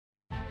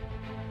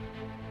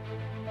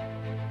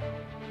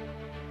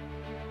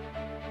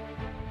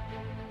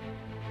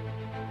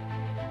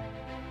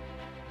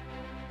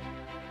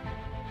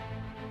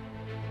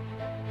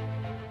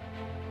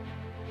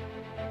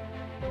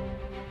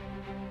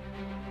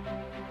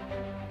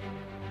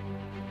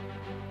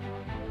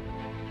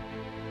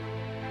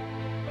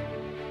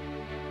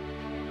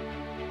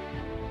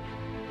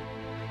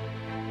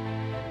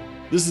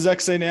This is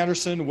Xane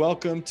Anderson.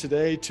 Welcome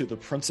today to the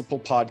Principal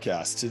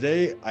Podcast.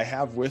 Today, I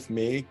have with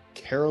me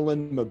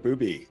Carolyn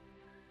Mahboubi.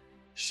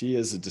 She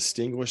is a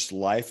distinguished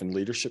life and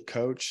leadership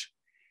coach,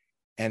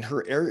 and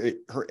her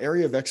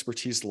area of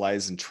expertise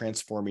lies in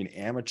transforming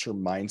amateur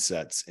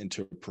mindsets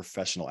into a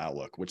professional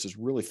outlook, which is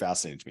really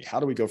fascinating to me. How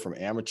do we go from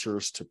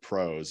amateurs to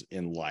pros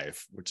in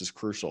life, which is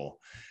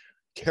crucial?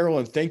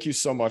 Carolyn, thank you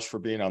so much for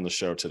being on the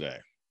show today.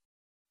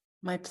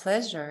 My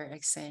pleasure,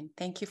 Xane.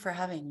 Thank you for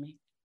having me.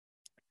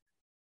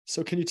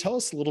 So can you tell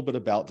us a little bit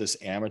about this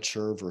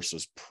amateur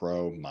versus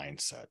pro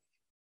mindset?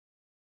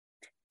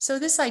 So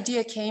this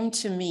idea came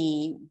to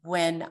me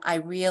when I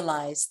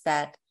realized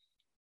that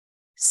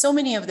so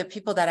many of the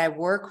people that I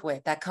work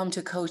with that come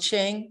to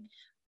coaching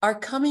are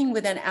coming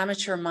with an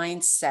amateur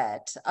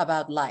mindset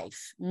about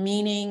life.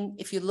 Meaning,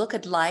 if you look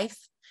at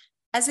life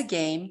as a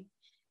game,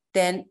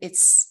 then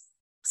its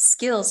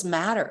skills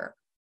matter.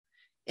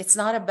 It's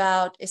not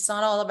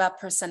all about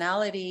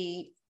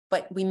personality,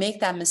 but we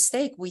make that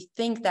mistake. We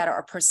think that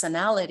our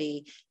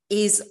personality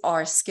is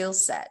our skill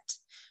set,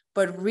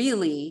 but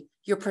really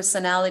your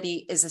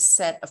personality is a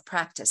set of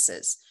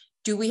practices.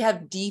 Do we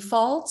have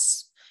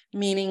defaults?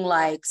 Meaning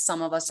like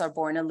some of us are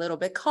born a little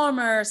bit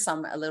calmer,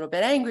 some a little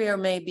bit angrier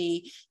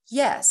maybe.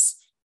 Yes.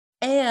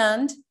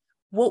 And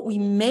what we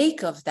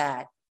make of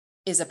that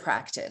is a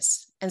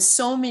practice. And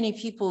so many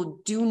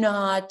people do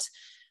not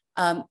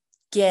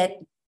get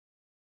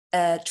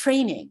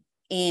training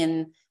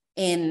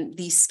in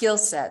these skill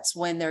sets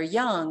when they're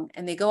young,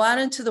 and they go out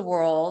into the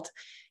world,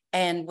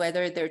 and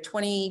whether they're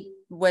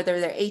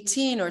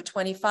 18 or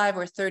 25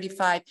 or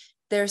 35,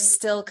 they're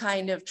still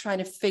kind of trying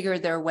to figure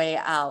their way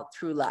out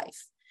through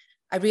life.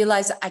 I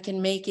realize I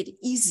can make it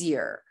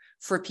easier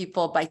for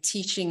people by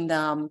teaching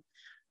them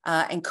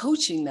and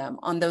coaching them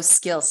on those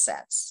skill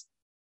sets.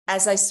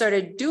 As I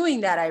started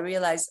doing that, I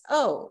realized,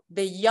 the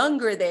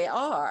younger they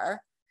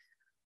are,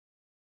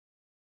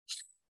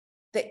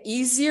 the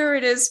easier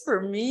it is for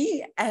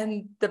me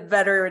and the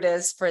better it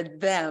is for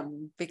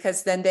them,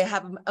 because then they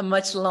have a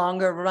much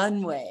longer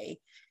runway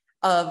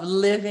of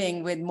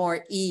living with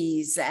more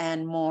ease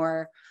and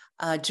more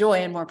joy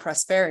and more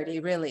prosperity,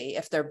 really,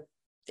 if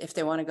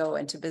they want to go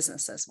into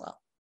business as well.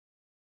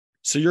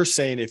 So you're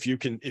saying if you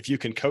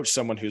can coach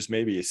someone who's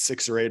maybe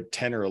 6 or 8,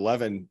 10 or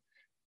 11,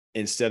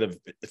 instead of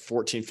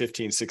 14,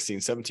 15,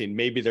 16, 17,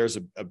 maybe there's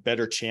a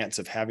better chance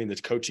of having the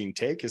coaching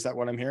take. Is that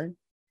what I'm hearing?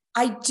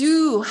 I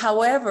do.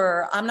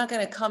 However, I'm not going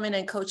to come in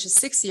and coach a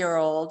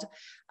 6-year-old.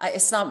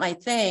 It's not my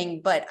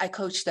thing, but I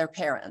coach their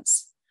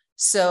parents.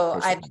 So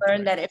I've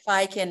learned that if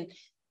I can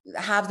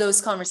have those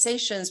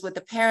conversations with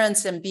the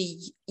parents and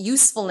be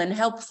useful and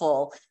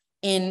helpful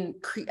in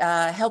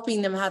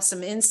helping them have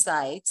some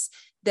insights,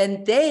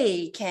 then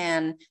they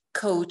can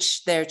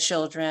coach their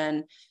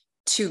children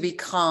to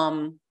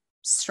become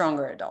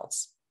stronger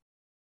adults.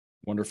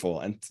 Wonderful.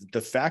 And the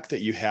fact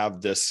that you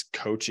have this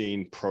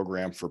coaching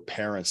program for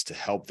parents to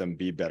help them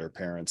be better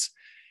parents,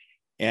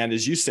 and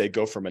as you say,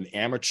 go from an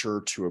amateur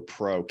to a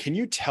pro, can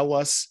you tell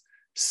us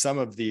some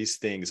of these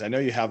things? I know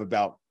you have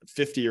about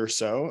 50 or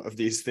so of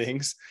these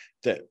things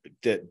that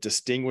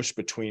distinguish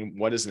between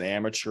what is an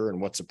amateur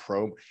and what's a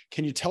pro.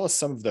 Can you tell us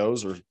some of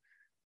those? Or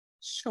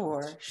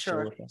Sure.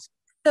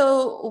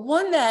 So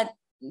one that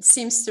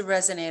seems to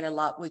resonate a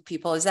lot with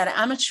people is that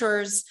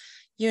amateurs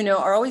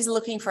are always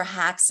looking for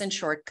hacks and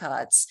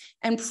shortcuts,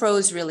 and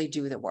pros really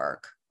do the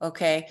work.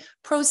 Okay.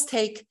 Pros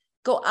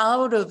go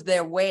out of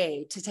their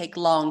way to take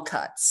long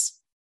cuts.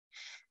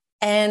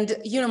 And,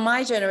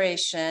 my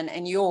generation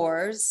and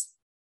yours,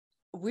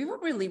 we were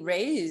really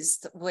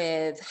raised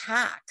with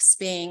hacks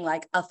being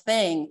like a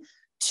thing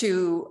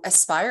to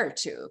aspire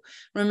to.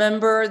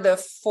 Remember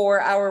the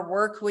 4-hour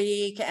work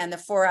week and the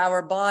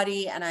 4-hour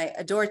body. And I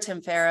adore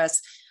Tim Ferriss,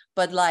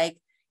 but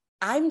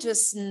I'm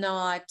just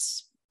not,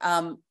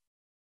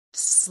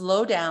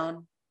 slow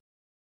down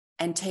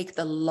and take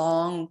the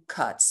long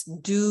cuts,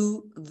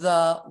 do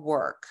the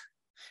work.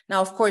 Now,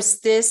 of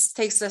course, this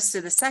takes us to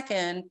the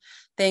second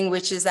thing,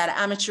 which is that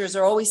amateurs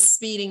are always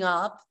speeding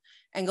up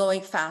and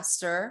going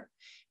faster,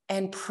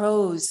 and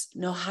pros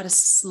know how to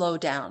slow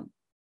down.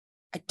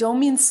 I don't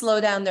mean slow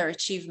down their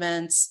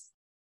achievements.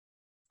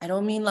 I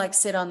don't mean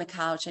sit on the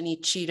couch and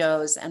eat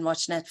Cheetos and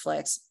watch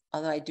Netflix,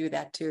 although I do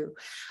that too.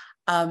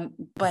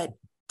 But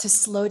to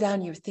slow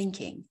down your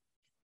thinking.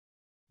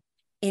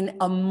 In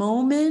a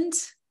moment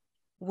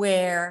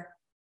where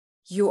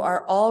you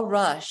are all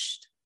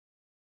rushed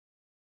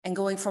and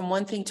going from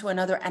one thing to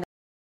another, and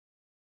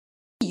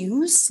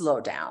you slow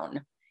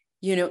down,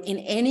 in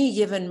any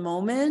given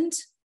moment,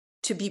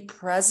 to be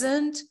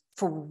present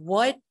for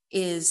what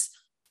is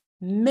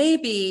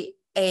maybe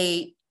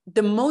the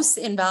most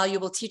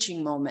invaluable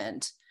teaching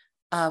moment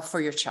for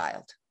your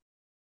child.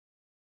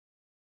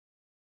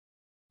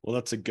 Well,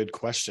 that's a good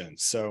question.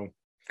 So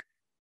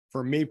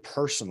for me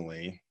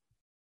personally,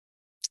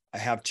 I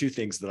have 2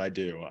 things that I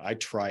do. I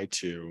try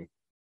to,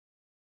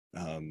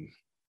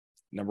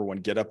 number one,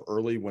 get up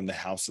early when the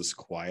house is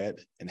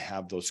quiet and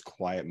have those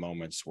quiet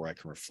moments where I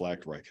can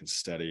reflect, where I can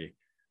study,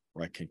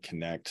 where I can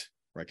connect,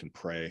 where I can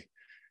pray.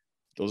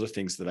 Those are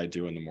things that I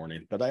do in the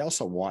morning. But I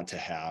also want to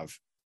have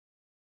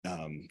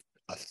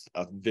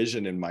a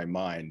vision in my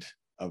mind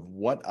of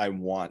what I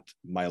want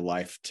my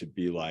life to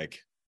be like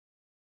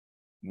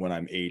when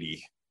I'm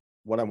 80,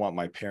 what I want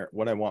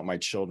my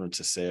children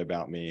to say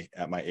about me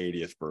at my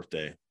 80th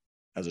birthday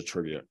as a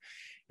tribute.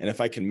 And if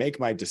I can make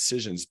my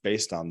decisions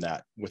based on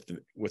that with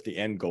the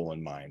end goal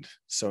in mind.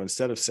 So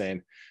instead of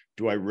saying,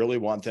 do I really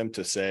want them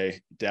to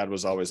say, Dad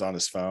was always on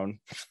his phone?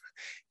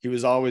 He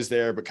was always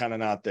there, but kind of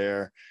not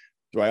there.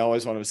 Do I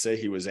always want to say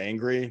he was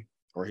angry,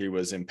 or he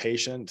was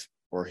impatient,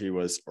 or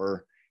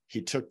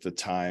he took the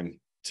time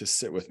to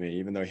sit with me,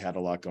 even though he had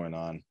a lot going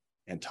on,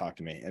 and talk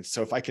to me? And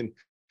so if I can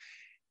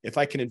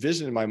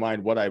envision in my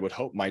mind what I would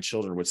hope my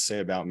children would say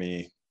about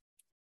me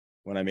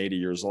when I'm 80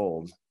 years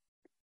old,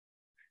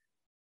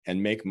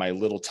 and make my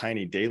little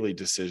tiny daily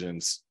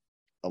decisions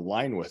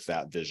align with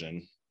that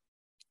vision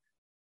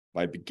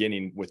by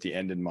beginning with the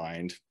end in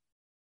mind,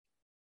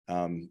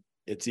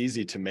 it's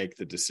easy to make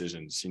the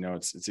decisions.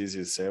 It's easy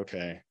to say,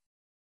 okay,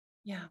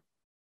 yeah,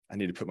 I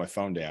need to put my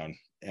phone down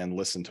and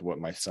listen to what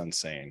my son's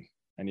saying.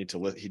 I need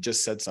to he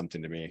just said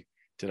something to me.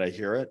 Did I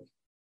hear it?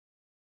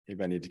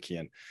 Maybe I need to key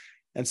in.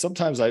 And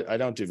sometimes I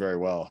don't do very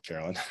well,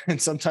 Carolyn.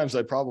 And sometimes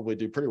I probably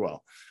do pretty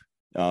well.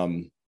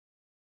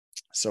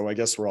 So I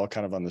guess we're all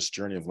kind of on this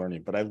journey of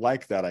learning, but I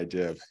like that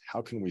idea of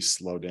how can we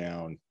slow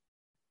down?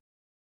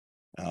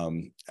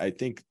 I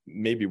think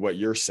maybe what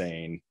you're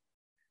saying,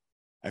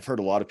 I've heard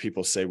a lot of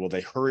people say, well, they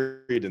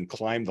hurried and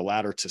climbed the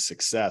ladder to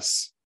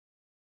success.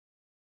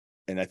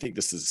 And I think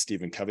this is a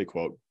Stephen Covey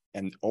quote,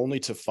 and only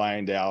to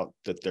find out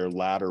that their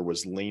ladder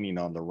was leaning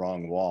on the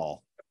wrong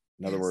wall.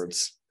 In other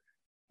words,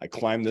 I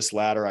climbed this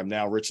ladder, I'm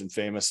now rich and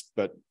famous,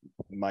 but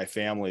my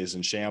family is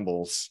in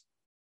shambles.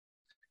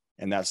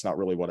 And that's not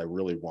really what I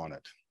really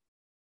wanted.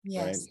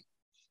 Yes.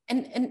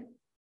 Right? And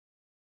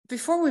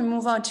before we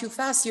move on too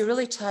fast, you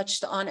really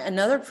touched on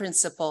another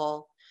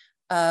principle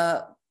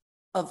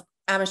of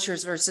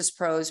amateurs versus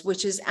pros,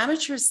 which is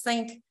amateurs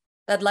think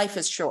that life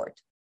is short.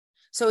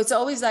 So it's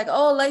always like,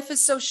 oh, life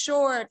is so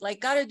short,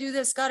 like got to do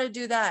this, got to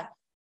do that.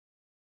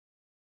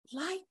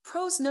 Like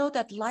pros know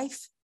that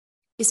life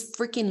is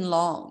freaking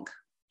long.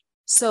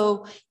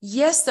 So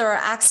yes, there are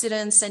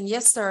accidents and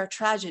yes, there are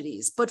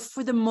tragedies, but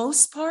for the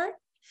most part,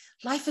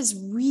 life is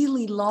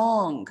really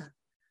long.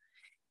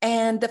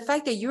 And the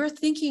fact that you're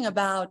thinking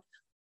about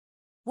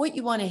what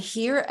you want to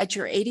hear at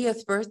your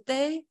 80th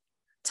birthday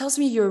tells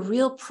me you're a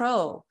real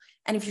pro.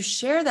 And if you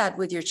share that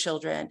with your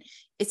children,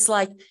 it's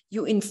like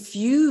you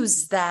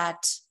infuse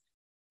that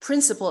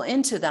principle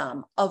into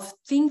them of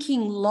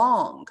thinking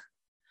long,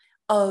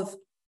 of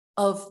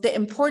the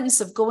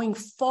importance of going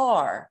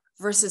far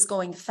versus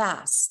going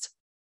fast.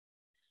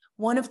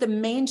 One of the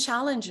main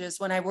challenges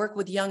when I work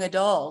with young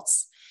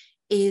adults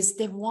is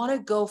they want to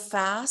go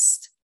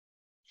fast,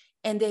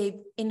 and they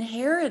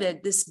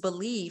inherited this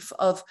belief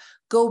of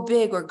go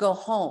big or go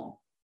home.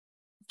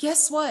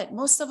 Guess what?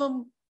 Most of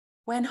them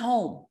went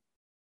home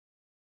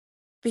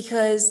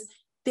because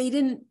they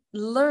didn't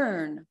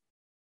learn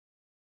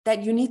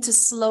that you need to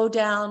slow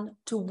down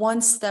to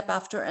one step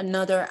after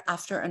another,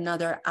 after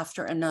another,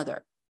 after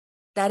another.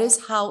 That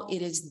is how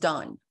it is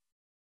done.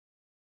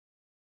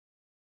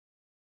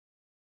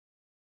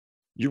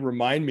 You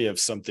remind me of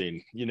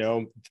something.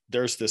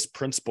 There's this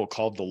principle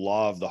called the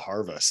law of the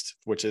harvest,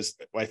 which is,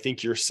 I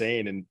think you're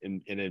saying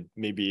in a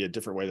maybe a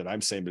different way than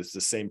I'm saying, but it's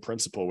the same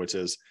principle, which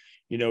is,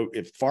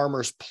 if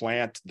farmers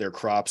plant their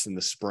crops in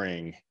the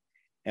spring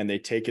and they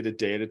take it a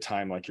day at a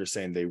time, like you're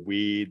saying, they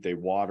weed, they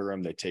water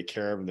them, they take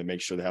care of them, they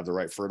make sure they have the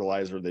right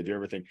fertilizer, they do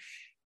everything.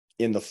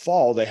 In the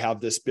fall, they have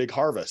this big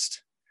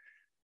harvest.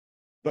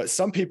 But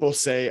some people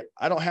say,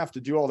 I don't have to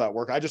do all that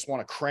work. I just want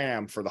to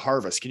cram for the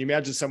harvest. Can you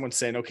imagine someone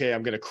saying, okay,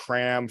 I'm going to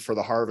cram for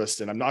the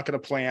harvest, and I'm not going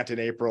to plant in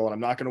April, and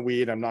I'm not going to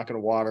weed, I'm not going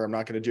to water, I'm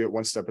not going to do it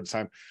one step at a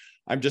time.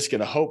 I'm just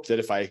going to hope that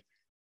if I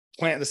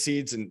plant the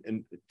seeds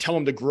and tell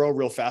them to grow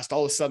real fast,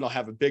 all of a sudden I'll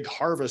have a big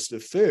harvest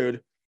of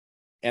food.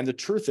 And the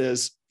truth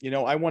is,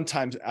 I one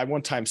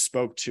time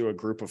spoke to a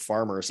group of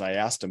farmers. I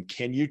asked them,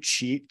 can you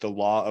cheat the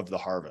law of the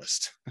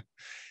harvest?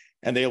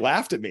 And they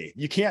laughed at me.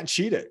 You can't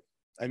cheat it.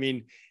 I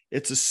mean,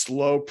 it's a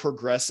slow,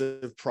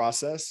 progressive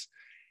process.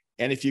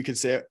 And if you can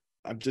say,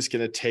 I'm just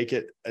going to take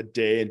it a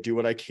day and do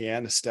what I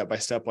can, step by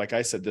step, like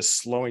I said, this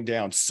slowing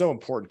down, so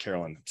important,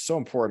 Carolyn, so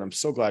important. I'm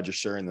so glad you're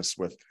sharing this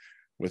with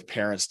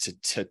parents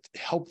to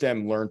help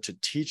them learn to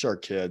teach our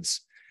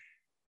kids.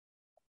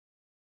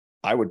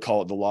 I would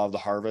call it the law of the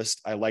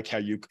harvest. I like how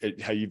you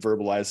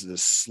verbalize it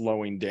as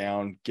slowing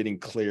down, getting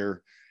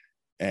clear,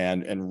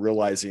 and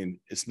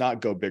realizing it's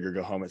not go big or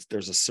go home.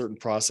 There's a certain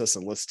process,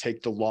 and let's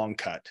take the long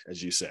cut,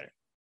 as you say.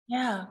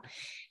 Yeah.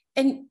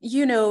 And,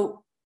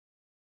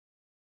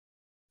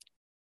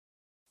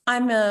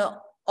 I'm an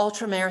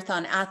ultra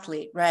marathon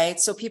athlete, right?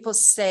 So people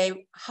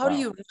say, how do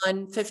you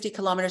run 50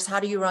 kilometers? How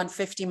do you run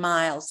 50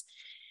 miles?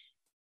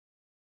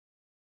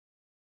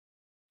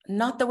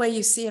 Not the way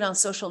you see it on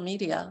social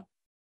media.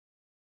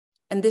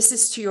 And this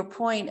is to your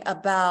point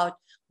about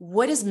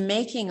what is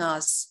making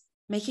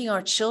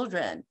our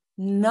children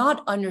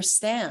not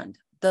understand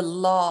the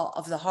law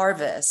of the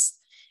harvest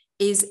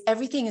is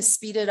everything is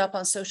speeded up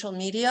on social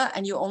media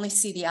and you only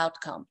see the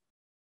outcome.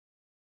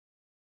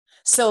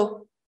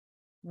 So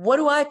what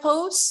do I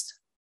post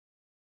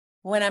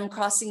when I'm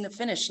crossing the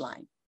finish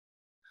line?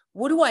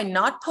 What do I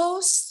not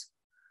post?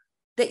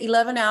 The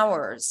 11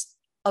 hours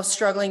of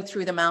struggling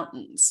through the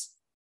mountains,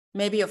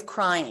 maybe of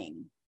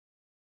crying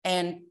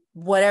and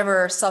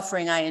whatever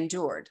suffering I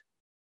endured.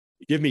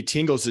 You give me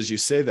tingles as you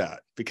say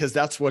that, because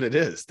that's what it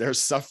is. There's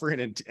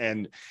suffering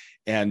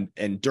and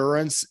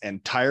endurance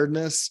and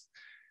tiredness.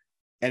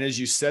 And as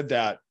you said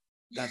that,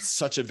 that's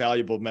such a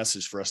valuable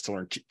message for us to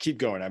learn. Keep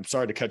going. I'm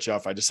sorry to cut you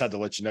off. I just had to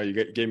let you know you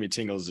gave me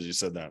tingles as you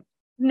said that.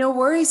 No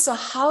worries. So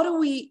how do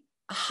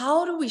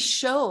we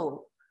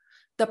show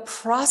the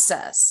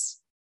process?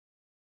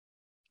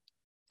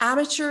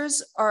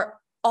 Amateurs are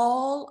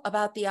all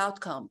about the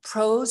outcome.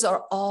 Pros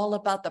are all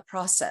about the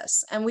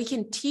process. And we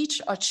can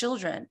teach our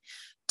children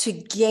to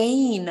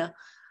gain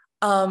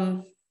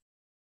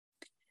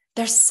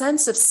their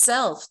sense of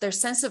self, their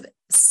sense of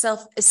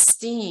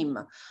self-esteem,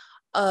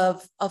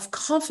 of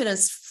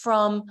confidence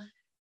from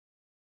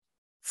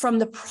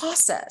the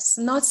process,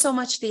 not so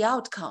much the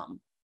outcome.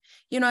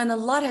 And a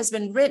lot has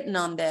been written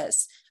on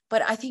this,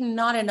 but I think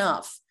not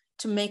enough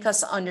to make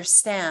us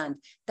understand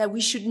that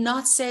we should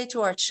not say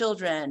to our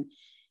children,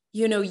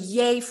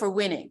 yay for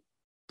winning,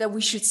 that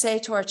we should say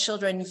to our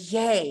children,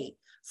 yay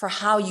for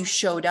how you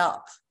showed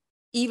up,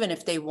 even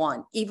if they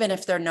won, even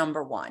if they're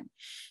number one.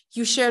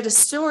 You shared a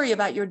story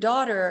about your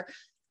daughter,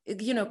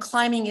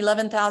 climbing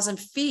 11,000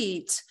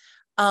 feet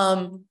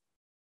at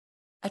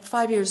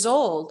 5 years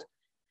old.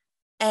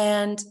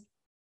 And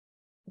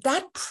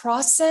that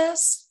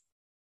process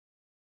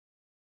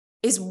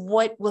is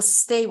what will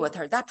stay with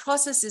her. That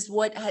process is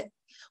what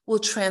will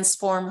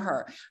transform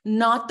her,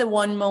 not the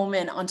one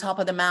moment on top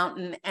of the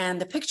mountain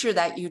and the picture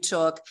that you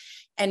took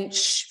and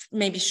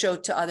maybe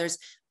showed to others.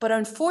 But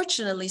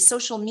unfortunately,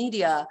 social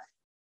media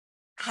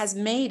has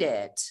made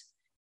it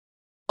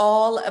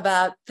all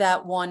about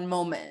that one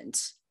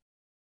moment.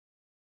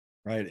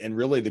 Right. And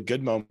really the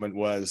good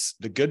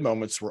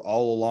moments were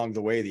all along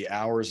the way, the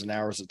hours and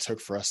hours it took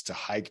for us to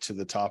hike to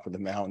the top of the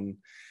mountain.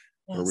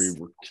 Yes. Where we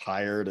were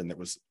tired and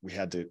we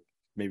had to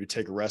maybe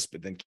take a rest,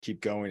 but then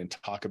keep going and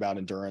talk about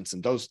endurance.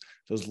 And those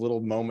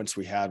little moments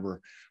we had were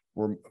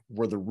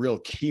the real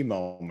key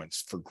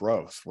moments for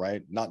growth,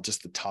 right? Not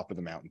just the top of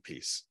the mountain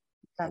piece.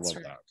 That's I love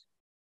right. that.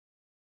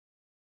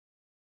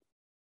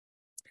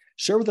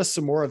 Share with us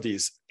some more of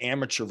these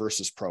amateur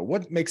versus pro.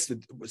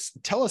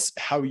 Tell us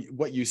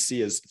what you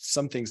see as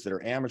some things that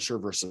are amateur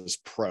versus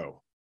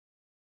pro.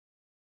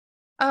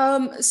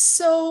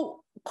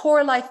 So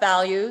core life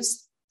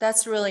values,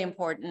 that's really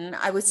important.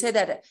 I would say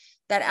that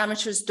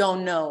amateurs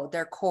don't know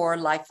their core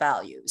life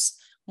values.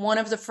 One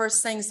of the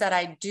first things that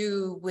I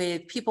do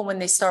with people when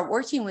they start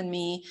working with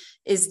me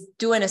is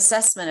do an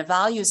assessment, a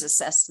values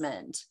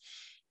assessment,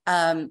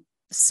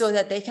 so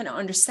that they can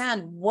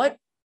understand what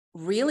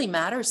really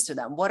matters to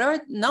them.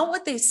 Not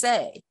what they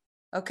say,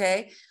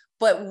 okay,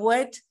 but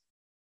what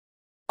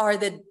are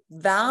the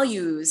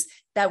values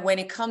that when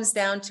it comes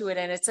down to it,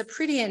 and it's a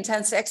pretty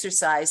intense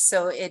exercise,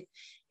 so it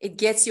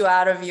gets you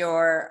out of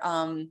your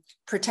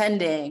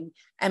pretending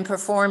and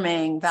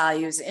performing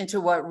values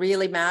into what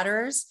really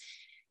matters.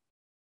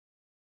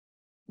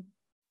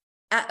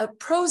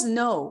 Pros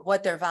know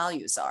what their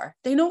values are.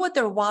 They know what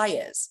their why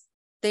is.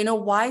 They know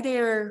why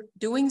they're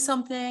doing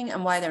something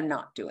and why they're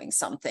not doing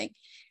something.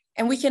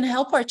 And we can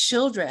help our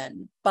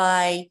children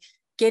by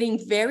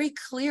getting very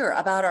clear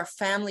about our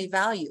family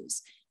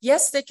values.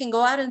 Yes, they can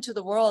go out into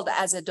the world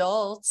as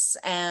adults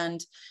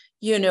and,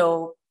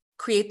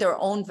 create their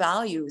own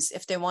values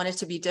if they want it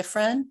to be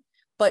different.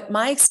 But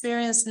my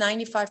experience,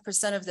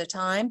 95% of the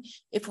time,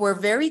 if we're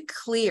very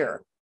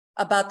clear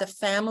about the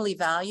family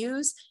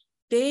values,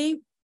 they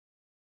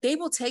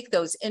will take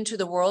those into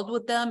the world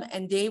with them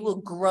and they will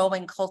grow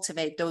and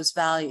cultivate those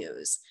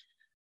values.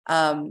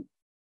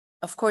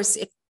 Of course,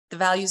 if the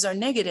values are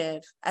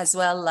negative as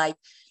well, like,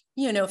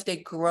 if they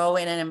grow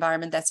in an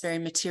environment that's very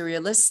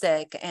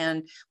materialistic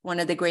and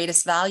one of the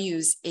greatest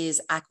values is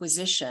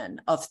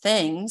acquisition of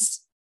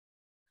things,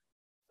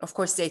 of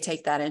course, they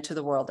take that into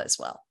the world as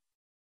well.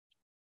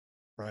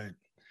 Right.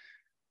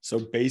 So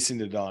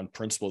basing it on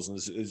principles,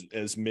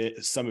 as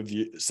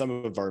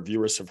some of our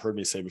viewers have heard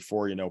me say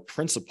before,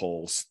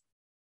 principles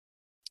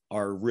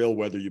are real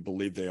whether you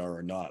believe they are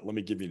or not. Let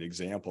me give you an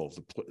example.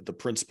 The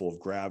principle of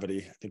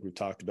gravity. I think we've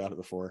talked about it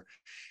before.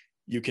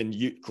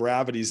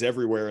 Gravity's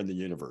everywhere in the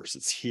universe.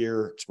 It's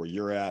here. It's where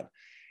you're at.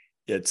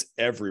 It's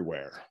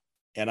everywhere.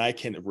 And I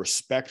can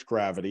respect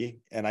gravity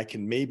and I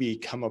can maybe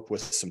come up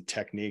with some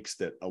techniques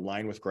that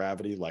align with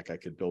gravity. Like I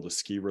could build a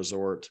ski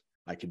resort.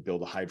 I could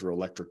build a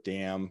hydroelectric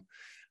dam.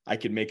 I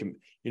could make them,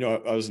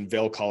 I was in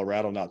Vail,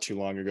 Colorado not too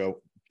long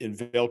ago. In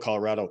Vail,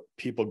 Colorado,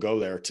 people go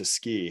there to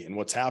ski. And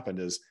what's happened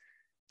is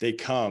they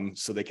come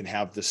so they can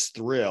have this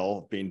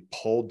thrill being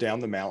pulled down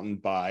the mountain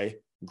by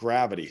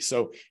gravity.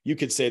 So you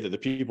could say that the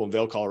people in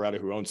Vail, Colorado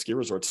who own ski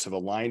resorts have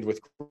aligned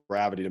with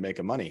gravity to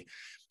make money.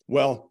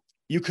 Well,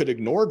 you could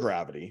ignore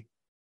gravity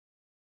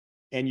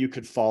and you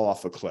could fall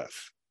off a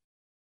cliff.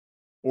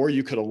 Or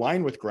you could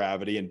align with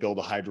gravity and build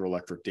a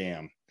hydroelectric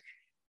dam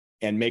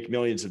and make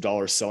millions of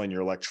dollars selling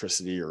your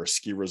electricity or a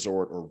ski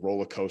resort or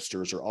roller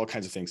coasters or all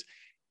kinds of things.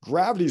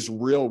 Gravity is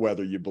real,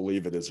 whether you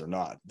believe it is or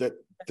not.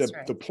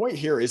 The point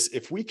here is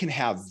if we can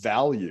have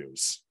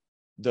values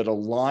that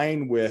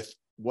align with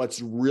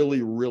what's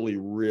really, really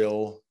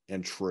real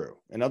and true.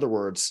 In other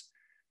words,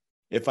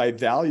 if I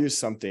value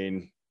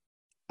something,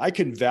 I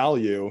can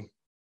value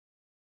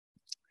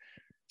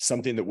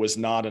something that was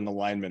not in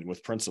alignment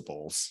with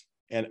principles,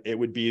 and it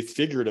would be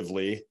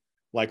figuratively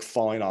like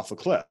falling off a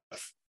cliff,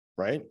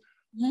 right?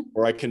 Mm-hmm.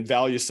 Or I can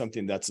value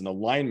something that's in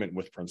alignment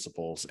with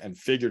principles, and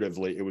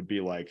figuratively, it would be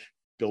like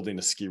building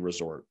a ski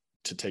resort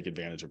to take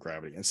advantage of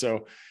gravity. And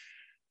so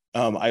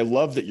I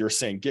love that you're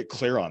saying, get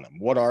clear on them.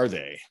 What are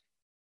they?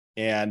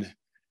 And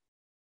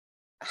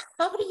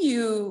how do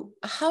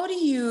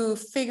you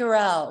figure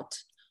out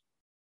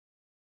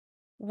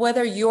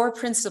whether your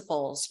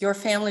principles, your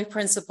family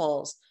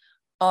principles,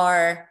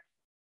 are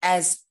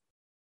as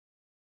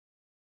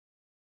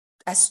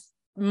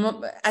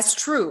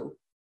true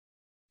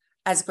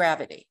as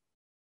gravity?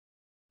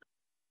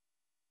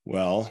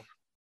 Well,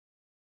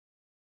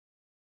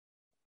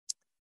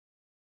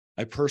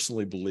 I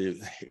personally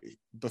believe,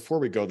 before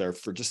we go there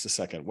for just a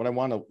second, what I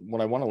want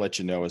to let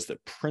you know is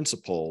that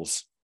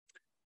principles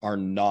are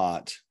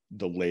not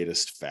the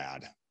latest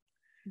fad.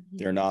 Mm-hmm.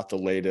 They're not the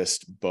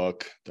latest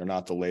book. They're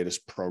not the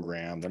latest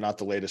program. They're not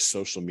the latest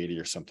social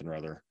media or something or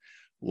other.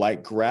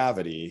 Like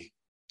gravity,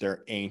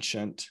 they're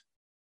ancient.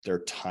 They're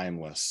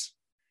timeless.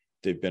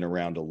 They've been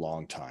around a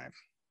long time.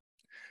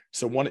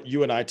 So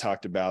you and I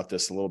talked about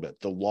this a little bit,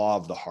 the law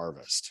of the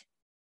harvest.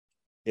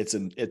 It's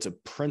a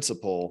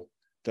principle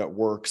that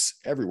works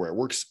everywhere. It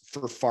works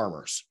for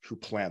farmers who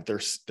plant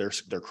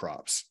their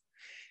crops.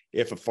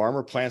 If a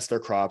farmer plants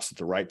their crops at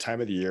the right time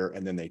of the year,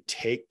 and then they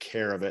take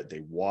care of it, they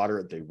water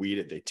it, they weed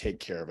it, they take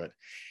care of it,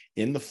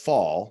 in the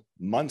fall,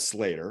 months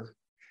later,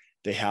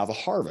 they have a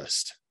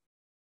harvest.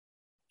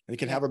 They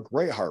can have a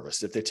great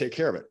harvest if they take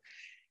care of it.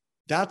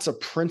 That's a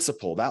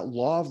principle, that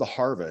law of the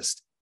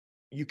harvest.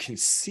 You can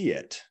see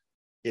it.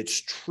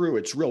 It's true.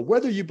 It's real,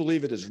 whether you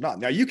believe it is or not.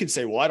 Now you can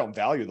say, well, I don't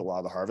value the law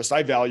of the harvest.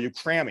 I value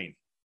cramming.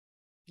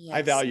 Yes.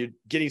 I value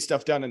getting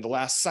stuff done in the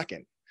last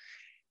second.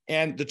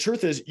 And the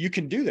truth is, you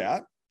can do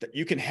that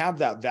you can have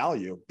that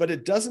value, but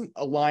it doesn't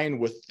align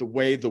with the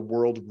way the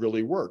world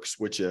really works,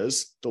 which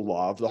is the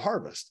law of the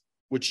harvest,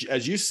 which,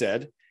 as you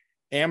said,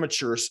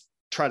 amateurs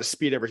try to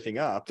speed everything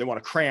up. They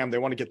want to cram, they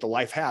want to get the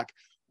life hack,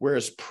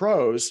 whereas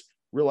pros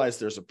realize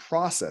there's a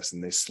process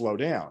and they slow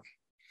down.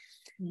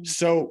 Mm-hmm.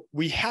 So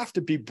we have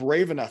to be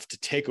brave enough to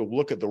take a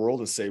look at the world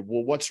and say,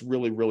 well, what's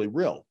really, really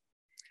real?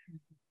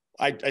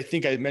 I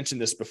think I mentioned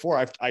this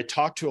before. I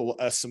talked to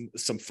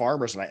some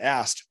farmers and I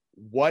asked,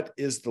 what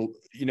is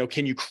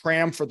can you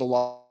cram for the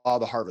law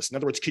of the harvest? In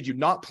other words, could you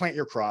not plant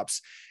your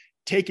crops,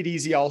 take it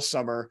easy all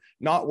summer,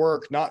 not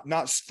work,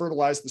 not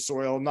fertilize the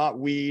soil, not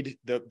weed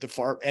the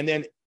farm, and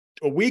then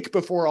a week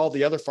before all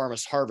the other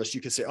farmers harvest,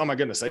 you can say, oh my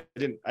goodness, I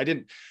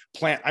didn't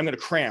plant, I'm going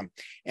to cram,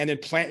 and then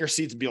plant your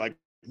seeds and be like,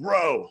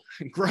 grow.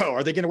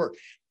 Are they going to work?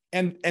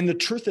 And the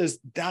truth is,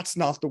 that's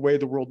not the way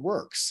the world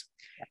works.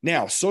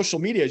 Now, social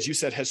media, as you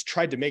said, has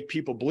tried to make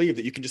people believe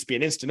that you can just be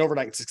an instant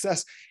overnight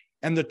success.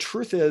 And the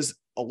truth is,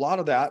 a lot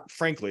of that,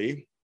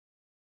 frankly,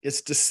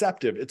 is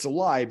deceptive. It's a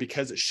lie,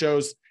 because it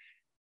shows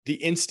the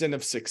instant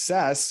of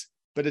success,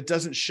 but it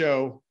doesn't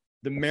show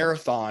the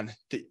marathon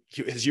that,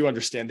 as you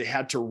understand, they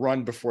had to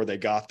run before they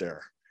got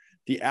there.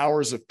 The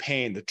hours of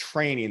pain, the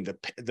training,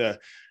 the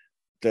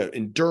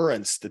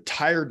endurance, the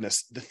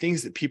tiredness, the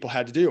things that people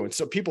had to do. And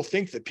so people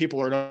think that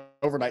people are an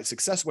overnight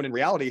success, when in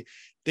reality,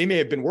 they may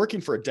have been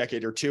working for a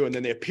decade or two, and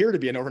then they appear to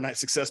be an overnight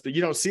success, but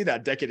you don't see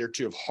that decade or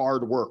two of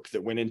hard work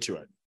that went into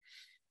it.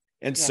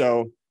 And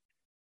so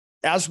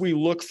as we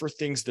look for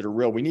things that are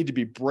real, we need to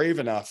be brave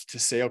enough to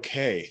say,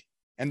 okay,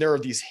 and there are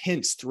these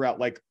hints throughout,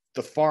 like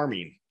the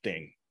farming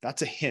thing.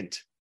 That's a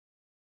hint,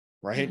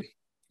 right?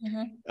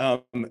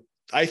 Mm-hmm.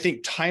 I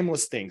think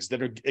timeless things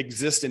that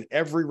exist in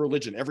every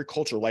religion, every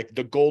culture, like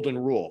the golden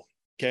rule,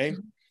 okay?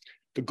 Mm-hmm.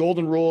 The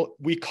golden rule,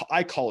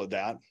 I call it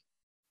that.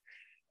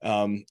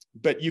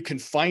 But you can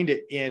find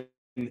it in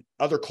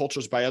other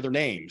cultures by other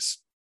names.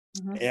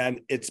 Mm-hmm.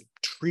 And it's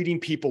treating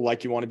people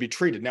like you want to be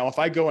treated. Now, if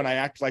I go and I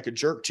act like a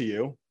jerk to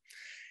you,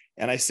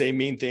 and I say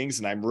mean things,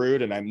 and I'm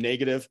rude and I'm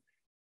negative,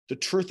 the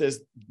truth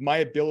is, my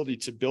ability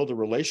to build a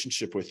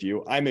relationship with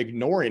you, I'm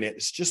ignoring it.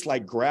 It's just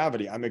like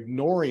gravity. I'm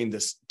ignoring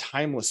this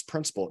timeless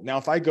principle. Now,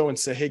 if I go and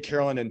say, hey,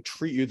 Carolyn, and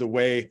treat you the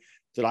way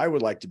that I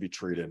would like to be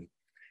treated,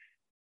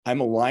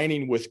 I'm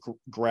aligning with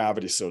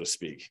gravity, so to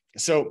speak.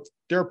 So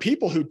there are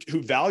people who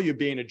value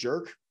being a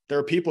jerk. There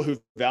are people who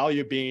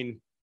value being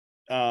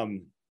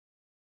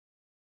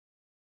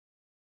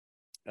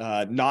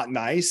not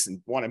nice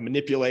and want to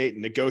manipulate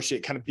and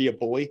negotiate, kind of be a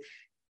bully.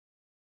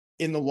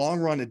 In the long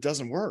run, it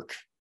doesn't work.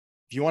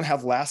 If you want to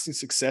have lasting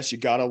success, you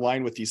got to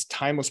align with these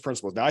timeless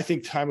principles. Now, I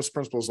think timeless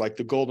principles like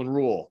the golden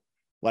rule,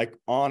 like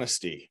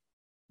honesty,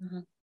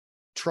 mm-hmm.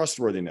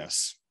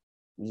 trustworthiness,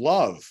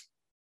 love,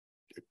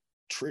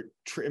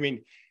 I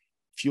mean,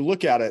 if you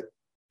look at it,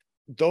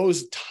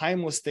 those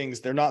timeless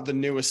things, they're not the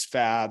newest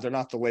fad. They're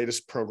not the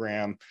latest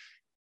program.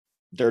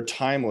 They're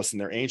timeless and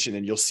they're ancient,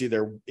 and you'll see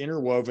they're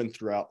interwoven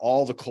throughout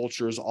all the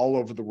cultures all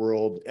over the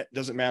world. It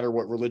doesn't matter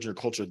what religion or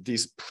culture,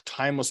 these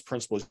timeless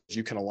principles,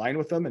 you can align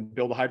with them and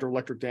build a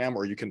hydroelectric dam,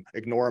 or you can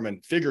ignore them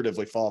and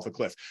figuratively fall off a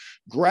cliff.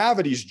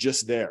 Gravity's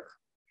just there.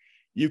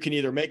 You can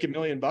either make $1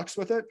 million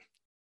with it,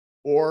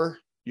 or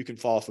you can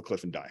fall off a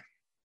cliff and die.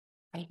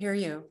 I hear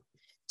you.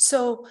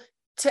 So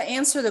to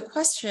answer the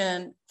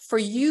question, for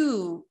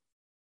you,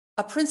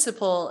 a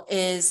principle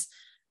is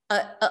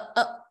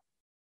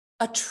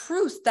a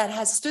truth that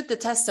has stood the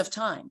test of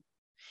time.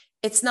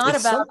 It's not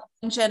about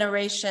one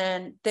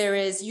generation.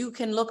 You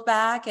can look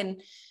back,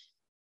 and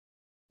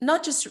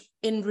not just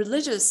in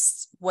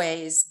religious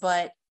ways,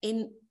 but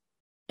in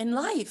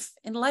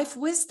life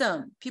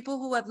wisdom, people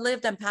who have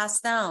lived and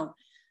passed down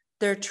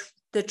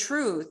the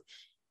truth.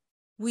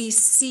 We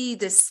see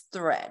this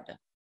thread.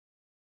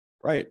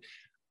 Right.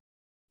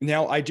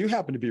 Now, I do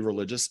happen to be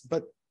religious,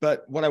 but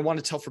what I want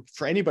to tell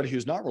for anybody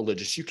who's not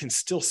religious, you can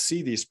still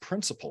see these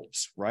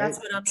principles, right? That's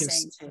what I'm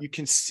saying too. You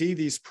can see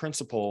these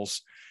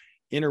principles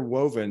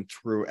interwoven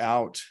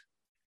throughout,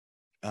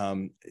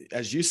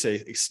 as you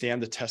say,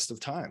 stand the test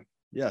of time.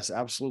 Yes,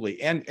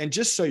 absolutely. And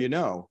just so you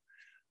know,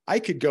 I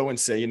could go and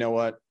say, you know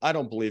what? I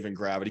don't believe in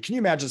gravity. Can you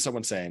imagine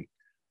someone saying,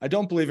 I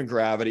don't believe in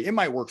gravity. It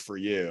might work for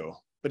you,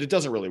 but it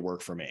doesn't really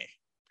work for me.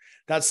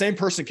 That same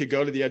person could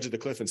go to the edge of the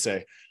cliff and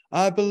say,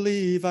 I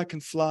believe I can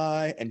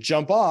fly, and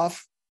jump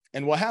off.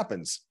 And what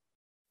happens?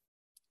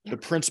 The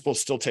principle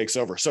still takes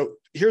over. So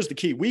here's the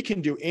key. We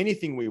can do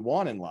anything we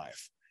want in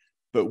life,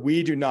 but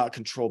we do not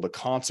control the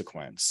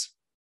consequence.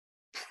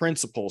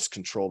 Principles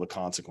control the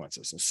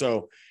consequences. And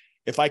so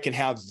if I can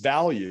have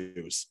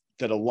values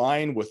that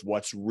align with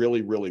what's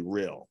really, really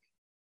real,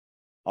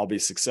 I'll be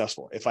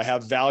successful. If I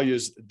have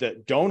values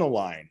that don't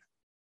align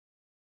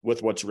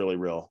with what's really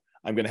real,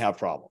 I'm going to have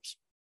problems.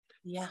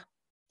 Yeah.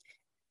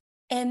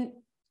 And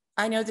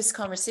I know this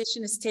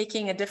conversation is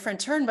taking a different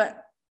turn, but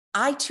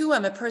I too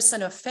am a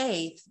person of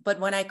faith.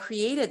 But when I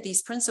created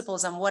these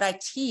principles, and what I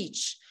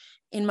teach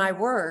in my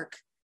work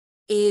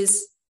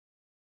is,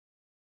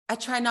 I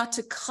try not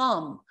to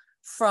come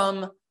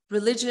from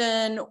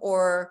religion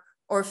or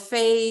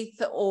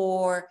faith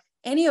or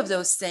any of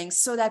those things,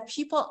 so that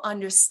people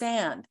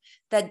understand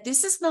that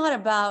this is not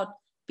about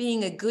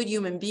being a good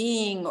human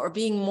being or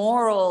being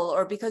moral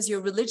or because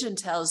your religion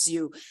tells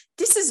you.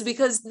 This is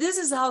because this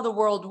is how the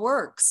world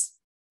works.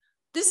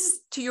 This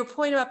is, to your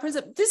point about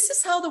principle, this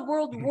is how the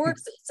world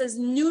works. It's as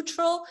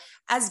neutral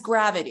as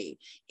gravity.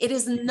 It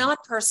is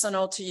not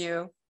personal to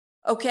you,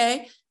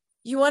 okay?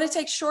 You want to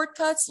take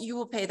shortcuts, you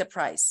will pay the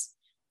price.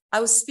 I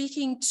was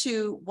speaking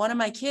to one of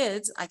my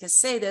kids. I can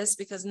say this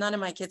because none of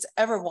my kids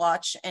ever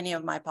watch any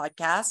of my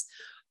podcasts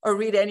or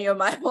read any of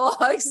my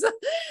blogs,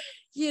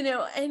 you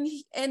know,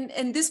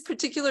 and this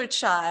particular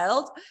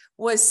child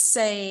was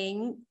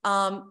saying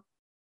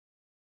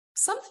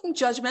something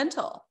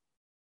judgmental,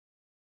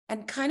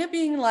 and kind of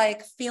being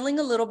like feeling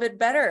a little bit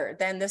better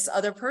than this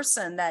other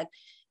person that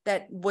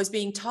was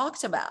being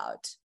talked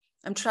about.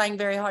 I'm trying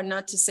very hard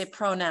not to say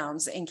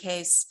pronouns in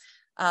case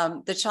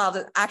the child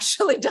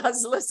actually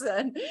does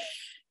listen.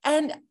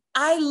 And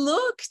I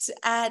looked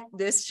at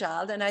this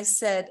child and I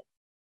said,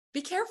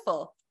 be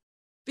careful,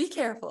 be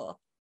careful.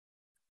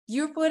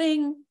 You're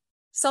putting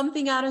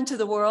something out into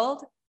the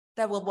world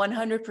that will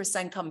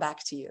 100% come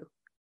back to you.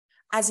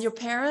 As your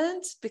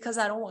parent, because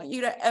I don't want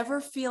you to ever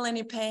feel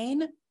any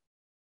pain,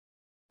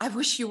 I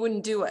wish you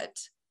wouldn't do it,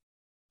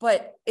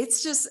 but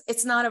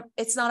it's not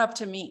up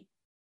to me.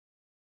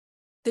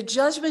 The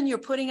judgment you're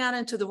putting out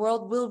into the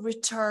world will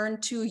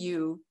return to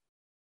you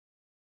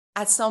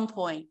at some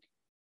point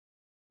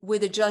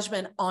with a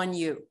judgment on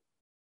you.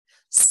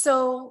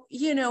 So,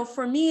 you know,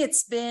 for me, it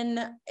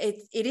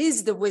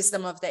is the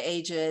wisdom of the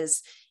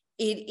ages.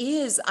 It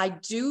is, I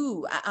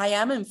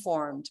am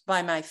informed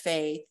by my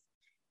faith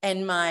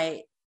and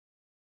my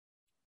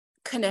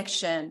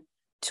connection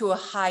to a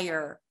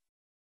higher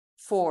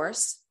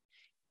force.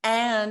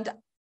 And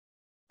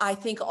I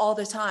think all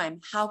the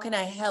time, how can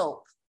I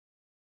help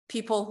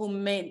people who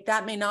may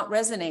not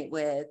resonate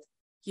with,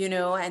 you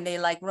know, and they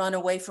like run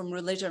away from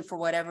religion for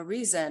whatever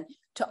reason,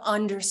 to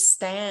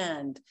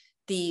understand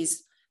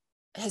these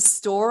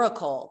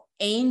historical,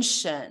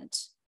 ancient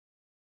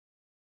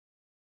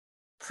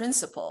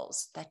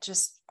principles that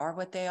just are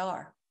what they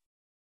are.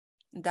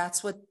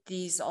 That's what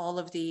all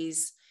of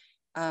these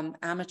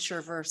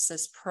amateur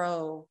versus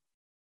pro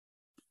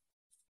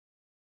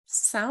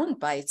sound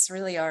bites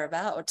really are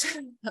about.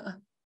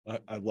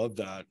 I love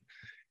that.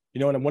 You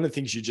know, and one of the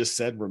things you just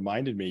said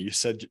reminded me, you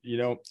said, you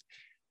know,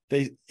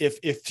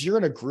 if you're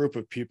in a group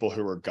of people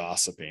who are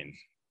gossiping,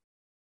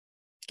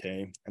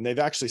 okay, and they've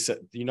actually said,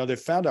 you know, they've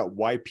found out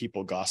why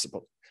people gossip.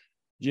 Do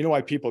you know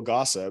why people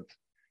gossip?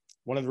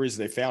 One of the reasons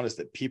they found is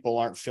that people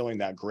aren't feeling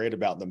that great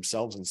about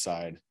themselves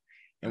inside.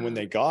 And when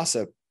they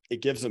gossip,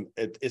 it gives them,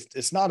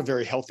 it's not a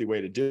very healthy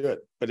way to do it,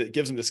 but it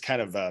gives them this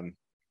kind of,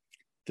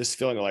 this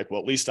feeling of like,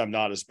 well, at least I'm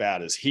not as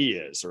bad as he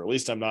is, or at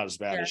least I'm not as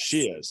bad as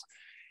she is.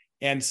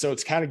 And so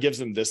it's kind of gives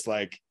them this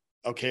like,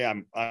 okay,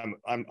 I'm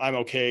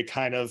okay,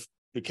 kind of,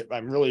 because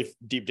I'm really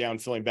deep down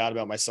feeling bad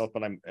about myself,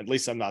 but at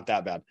least I'm not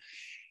that bad.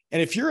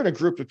 And if you're in a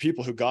group of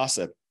people who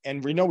gossip,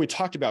 and we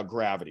talked about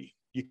gravity,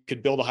 you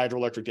could build a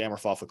hydroelectric dam or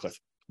fall off a cliff.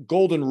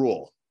 Golden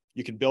rule,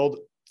 you can build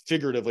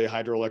figuratively a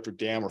hydroelectric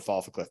dam or fall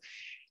off a cliff.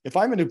 If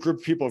I'm in a group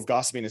of people of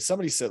gossiping and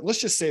somebody said,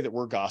 let's just say that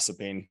we're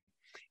gossiping,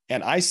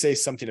 and I say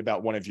something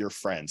about one of your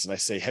friends, and I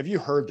say, have you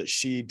heard that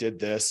she did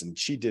this and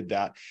she did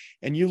that?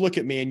 And you look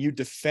at me and you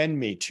defend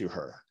me to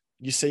her.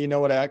 You say, you know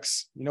what,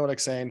 X? You know what I'm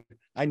saying?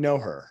 I know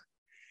her.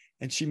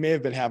 And she may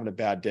have been having a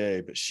bad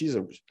day, but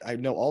I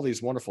know all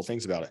these wonderful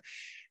things about it.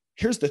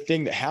 Here's the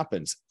thing that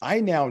happens.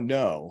 I now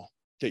know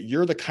that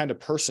you're the kind of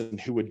person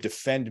who would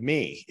defend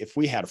me if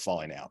we had a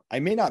falling out. I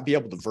may not be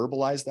able to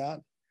verbalize that,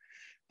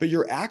 but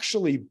you're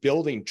actually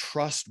building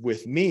trust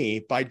with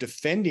me by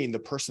defending the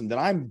person that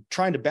I'm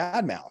trying to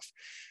badmouth.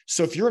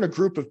 So if you're in a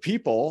group of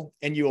people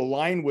and you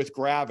align with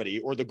gravity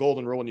or the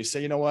golden rule, and you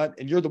say, you know what,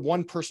 and you're the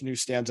one person who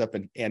stands up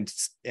and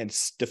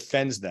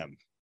defends them,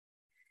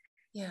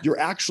 you're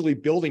actually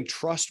building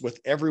trust with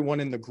everyone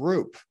in the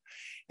group.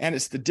 And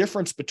it's the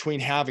difference between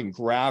having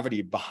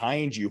gravity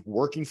behind you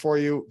working for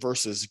you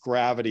versus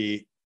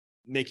gravity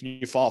making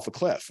you fall off a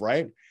cliff,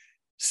 right?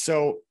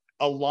 So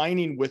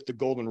aligning with the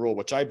golden rule,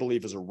 which I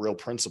believe is a real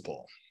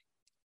principle,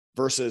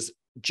 versus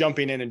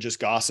jumping in and just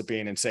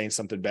gossiping and saying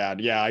something bad.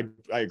 Yeah,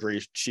 I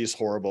agree. She's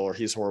horrible or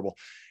he's horrible.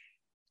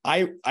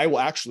 I will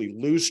actually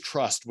lose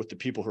trust with the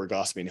people who are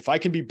gossiping. If I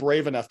can be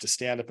brave enough to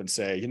stand up and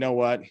say, you know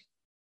what,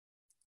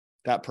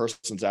 that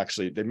person's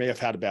actually, they may have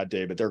had a bad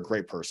day, but they're a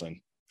great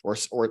person, or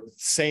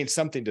saying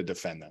something to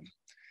defend them.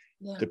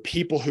 Yeah. The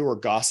people who are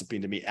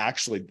gossiping to me,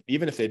 actually,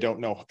 even if they don't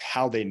know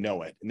how they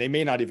know it, and they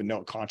may not even know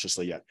it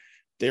consciously yet,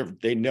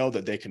 they know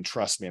that they can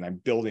trust me, and I'm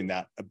building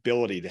that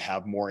ability to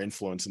have more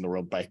influence in the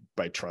world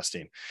by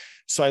trusting.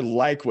 So I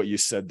like what you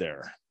said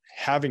there,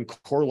 having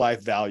core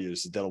life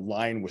values that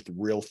align with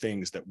real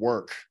things that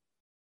work.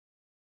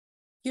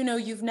 You know,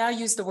 you've now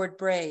used the word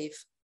brave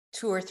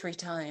 2 or 3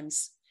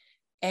 times,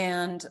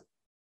 and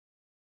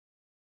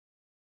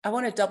I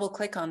want to double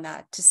click on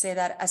that to say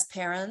that as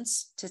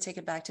parents, to take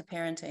it back to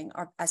parenting,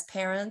 or as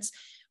parents,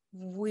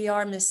 we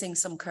are missing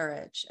some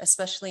courage,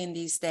 especially in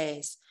these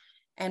days.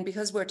 And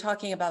because we're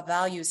talking about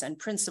values and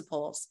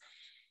principles,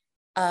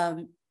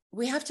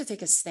 we have to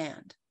take a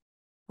stand.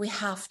 We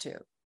have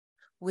to,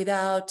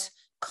 without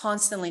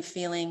constantly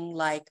feeling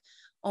like,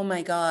 oh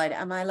my God,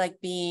 am I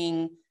like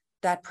being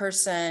that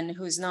person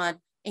who's not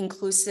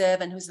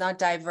inclusive and who's not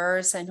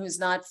diverse and who's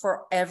not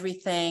for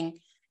everything?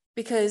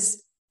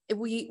 Because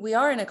we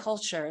are in a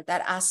culture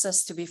that asks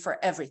us to be for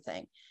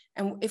everything.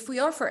 And if we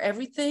are for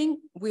everything,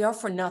 we are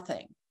for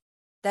nothing.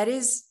 That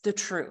is the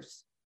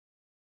truth.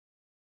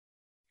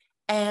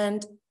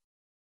 And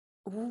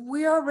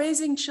we are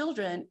raising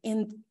children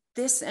in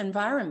this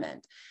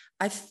environment.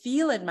 I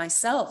feel it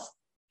myself.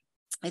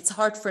 It's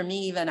hard for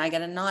me even. I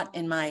get a knot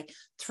in my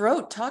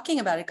throat talking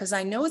about it because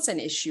I know it's an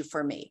issue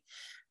for me.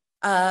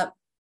 I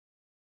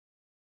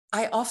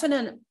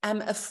often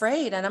am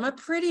afraid, and I'm a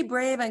pretty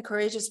brave and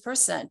courageous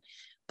person,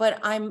 but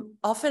I'm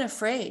often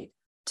afraid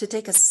to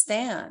take a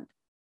stand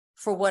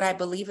for what I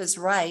believe is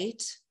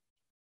right,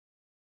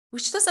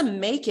 which doesn't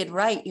make it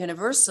right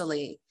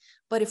universally.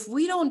 But if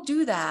we don't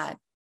do that,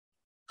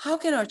 how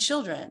can our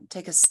children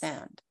take a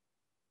stand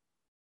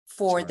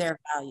for their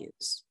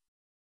values?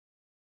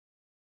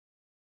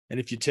 And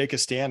if you take a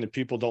stand and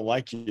people don't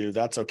like you,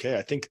 that's okay.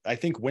 I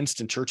think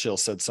Winston Churchill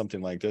said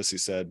something like this. He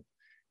said,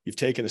 you've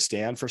taken a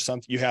stand for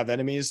something. You have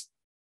enemies.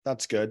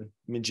 That's good.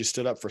 It means you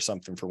stood up for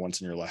something for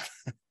once in your life.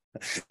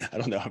 I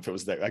don't know if it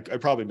was that. I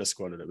probably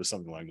misquoted it. It was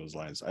something along those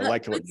lines. I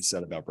like what you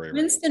said about bravery.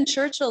 Winston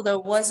Churchill, though,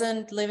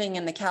 wasn't living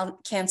in the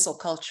cancel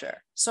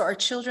culture. So our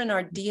children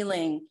are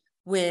dealing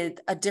with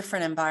a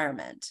different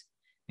environment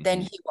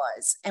than he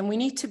was. And we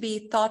need to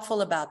be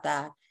thoughtful about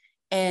that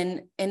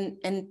and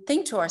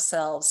think to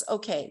ourselves,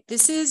 okay,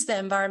 this is the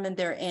environment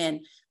they're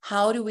in.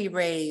 How do we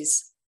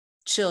raise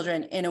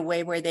children in a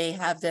way where they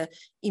have the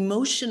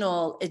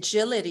emotional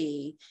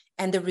agility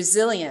and the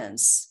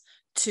resilience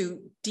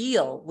to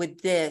deal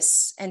with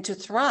this and to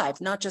thrive,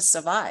 not just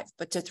survive,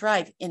 but to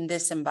thrive in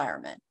this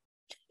environment?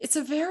 It's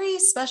a very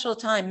special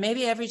time.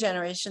 Maybe every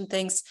generation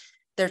thinks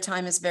their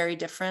time is very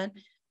different,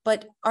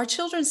 but our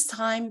children's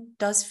time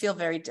does feel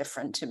very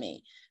different to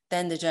me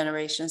than the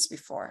generations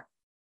before.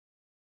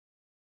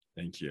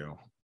 Thank you.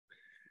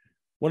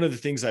 One of the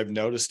things I've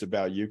noticed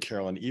about you,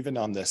 Carolyn, even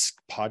on this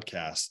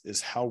podcast,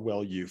 is how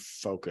well you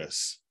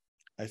focus.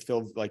 I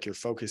feel like you're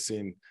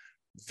focusing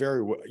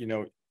very well. You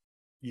know,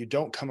 you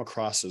don't come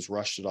across as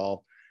rushed at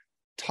all.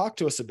 Talk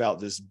to us about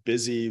this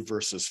busy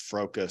versus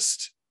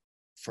focused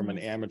from an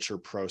amateur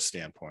pro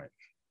standpoint.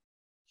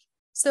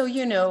 So,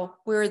 you know,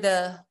 we're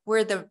the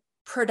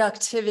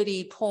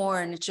productivity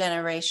porn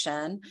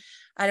generation.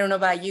 I don't know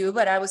about you,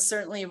 but I was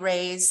certainly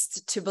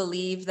raised to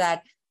believe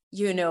that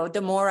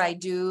the more I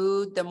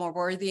do, the more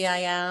worthy I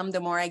am,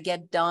 the more I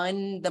get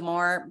done, the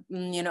more,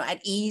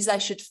 at ease I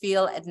should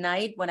feel at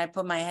night when I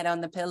put my head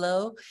on the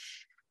pillow.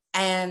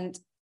 And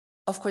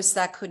of course,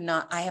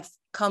 I have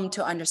come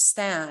to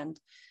understand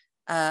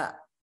that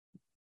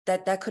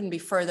couldn't be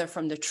further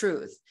from the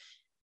truth.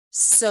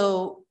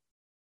 So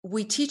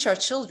we teach our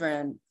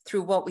children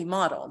through what we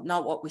model,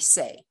 not what we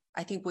say.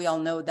 I think we all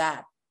know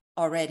that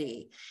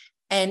already.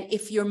 And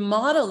if you're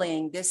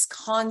modeling this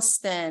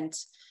constant,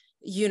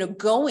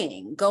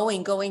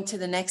 going to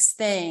the next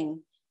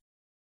thing,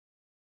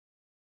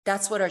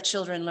 that's what our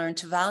children learn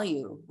to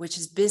value, which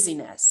is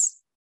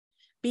busyness.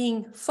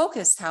 Being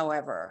focused,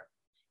 however,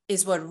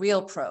 is what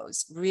real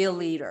pros, real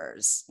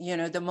leaders,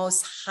 the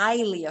most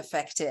highly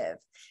effective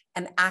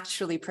and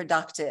actually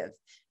productive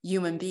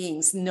human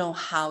beings know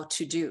how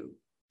to do.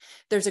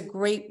 There's a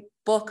great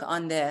book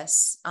on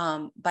this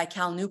by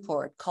Cal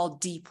Newport called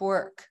Deep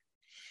Work.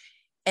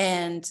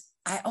 And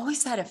I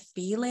always had a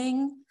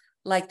feeling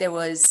like there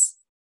was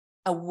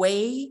a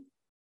way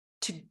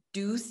to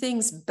do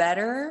things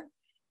better.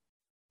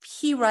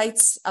 He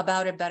writes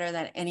about it better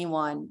than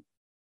anyone,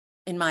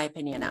 in my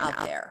opinion, out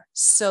there.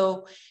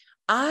 So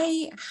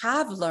I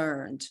have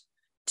learned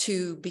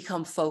to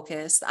become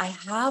focused. I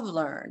have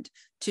learned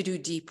to do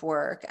deep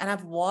work, and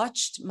I've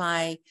watched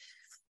my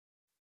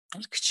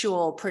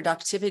actual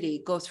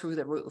productivity go through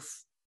the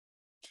roof.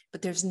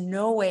 But there's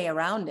no way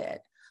around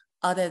it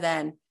other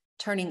than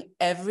turning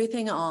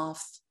everything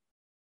off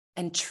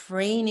and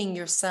training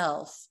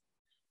yourself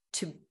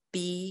to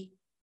be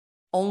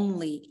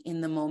only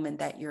in the moment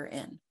that you're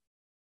in.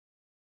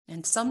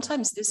 And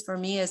sometimes this for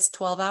me is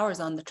 12 hours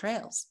on the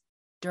trails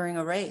during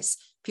a race.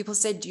 People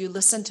say, do you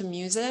listen to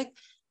music?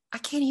 I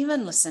can't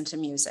even listen to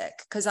music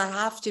because I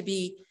have to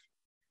be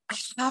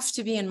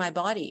in my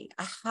body.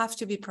 I have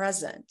to be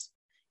present,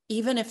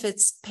 even if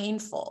it's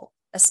painful,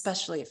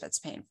 especially if it's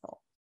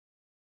painful.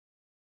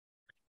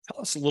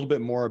 Tell us a little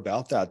bit more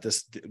about that.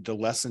 The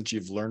lessons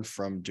you've learned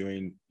from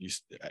doing,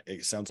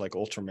 it sounds like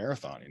ultra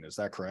marathoning. Is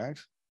that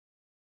correct?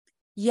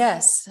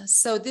 Yes.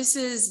 So this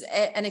is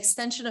an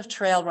extension of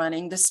trail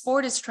running. The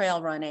sport is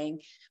trail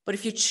running, but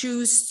if you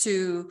choose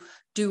to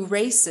do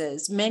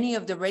races, many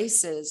of the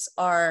races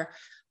are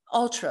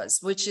ultras,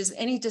 which is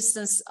any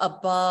distance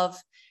above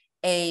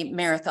a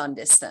marathon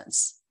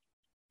distance.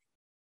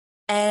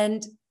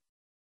 And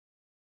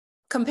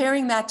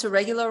comparing that to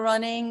regular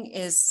running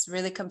is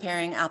really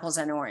comparing apples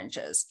and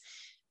oranges,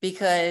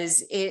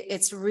 because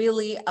it's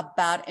really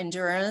about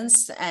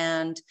endurance.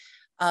 And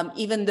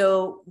even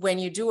though when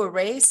you do a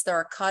race, there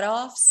are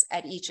cutoffs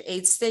at each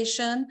aid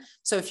station.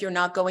 So if you're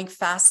not going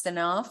fast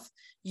enough,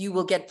 you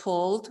will get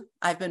pulled.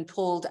 I've been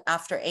pulled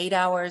after 8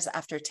 hours,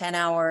 after 10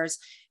 hours,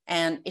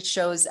 and it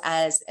shows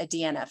as a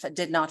DNF. It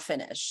did not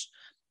finish.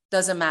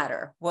 Doesn't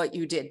matter what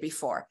you did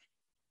before.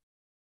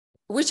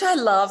 Which I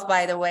love,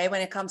 by the way,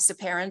 when it comes to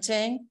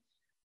parenting.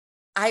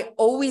 I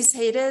always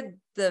hated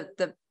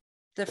the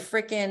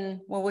freaking,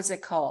 what was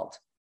it called?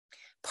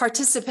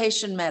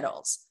 Participation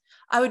medals.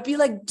 I would be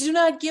like, do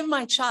not give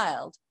my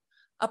child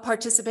a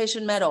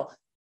participation medal.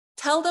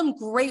 Tell them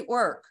great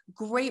work,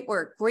 great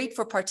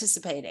for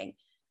participating.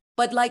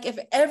 But like, if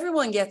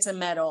everyone gets a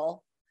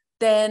medal,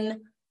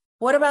 then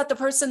what about the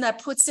person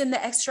that puts in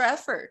the extra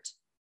effort?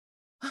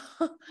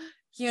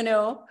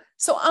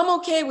 So I'm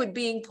okay with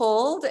being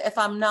pulled if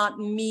I'm not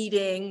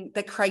meeting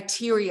the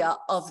criteria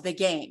of the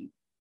game.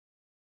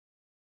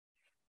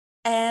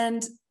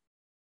 And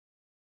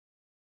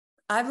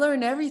I've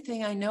learned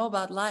everything I know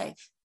about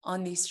life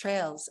on these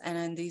trails and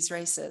in these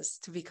races,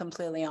 to be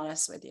completely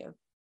honest with you.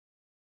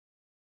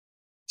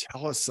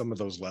 Tell us some of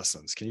those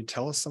lessons. Can you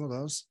tell us some of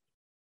those?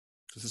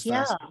 This is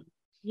fascinating.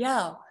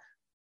 Yeah.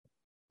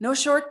 No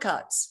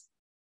shortcuts.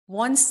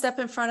 One step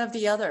in front of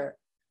the other.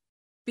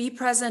 Be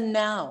present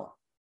now.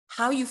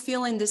 How you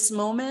feel in this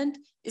moment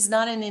is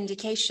not an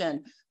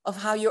indication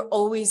of how you're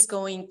always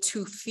going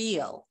to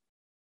feel.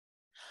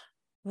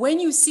 When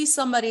you see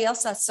somebody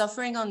else that's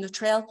suffering on the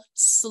trail,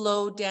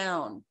 slow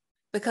down,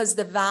 because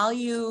the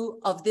value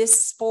of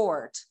this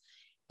sport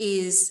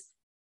is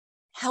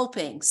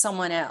helping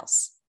someone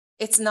else.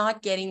 It's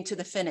not getting to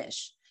the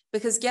finish.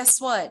 Because guess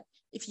what?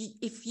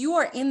 If you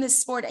are in this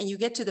sport and you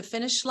get to the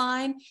finish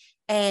line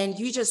and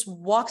you just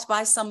walked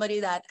by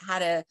somebody that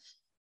had a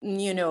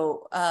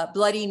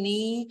bloody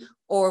knee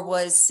or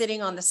was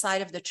sitting on the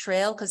side of the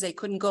trail because they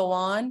couldn't go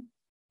on,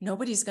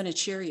 nobody's going to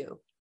cheer you.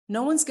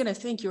 No one's going to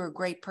think you're a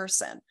great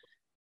person.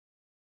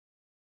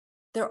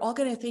 They're all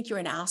going to think you're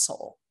an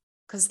asshole,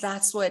 because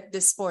that's what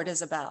this sport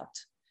is about.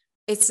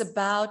 It's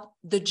about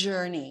the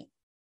journey.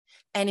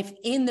 And if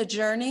in the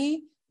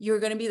journey, you're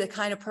going to be the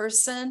kind of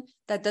person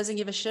that doesn't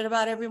give a shit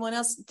about everyone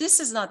else, this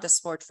is not the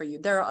sport for you.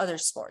 There are other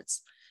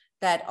sports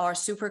that are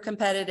super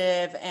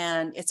competitive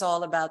and it's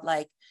all about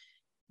like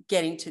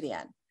getting to the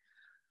end.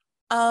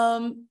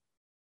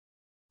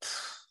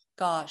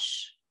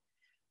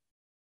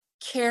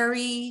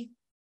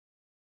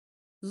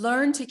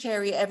 Learn to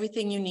carry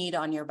everything you need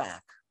on your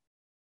back,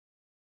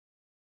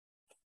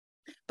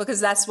 because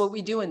that's what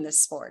we do in this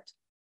sport.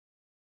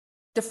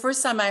 the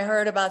first time I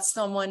heard about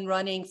someone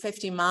running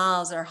 50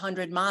 miles or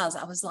 100 miles,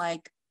 I was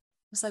like,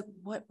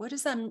 what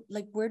is that?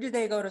 Like, where do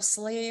they go to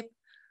sleep?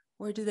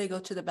 Where do they go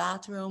to the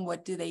bathroom?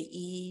 What do they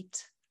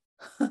eat?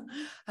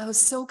 I was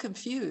so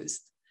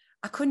confused.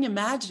 I couldn't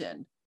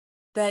imagine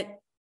that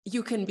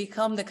you can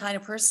become the kind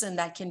of person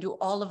that can do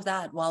all of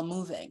that while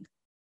moving.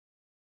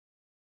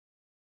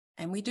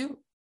 And we do.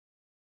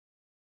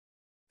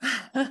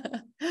 I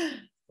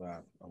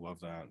love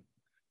that.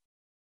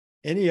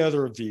 Any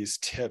other of these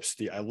tips?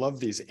 I love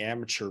these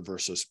amateur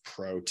versus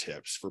pro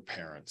tips for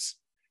parents.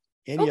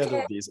 Any other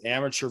of these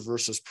amateur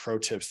versus pro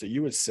tips that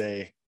you would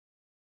say,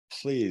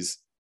 please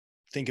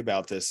think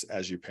about this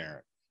as you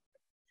parent?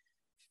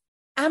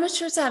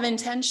 Amateurs have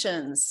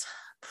intentions.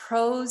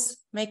 Pros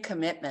make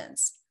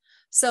commitments.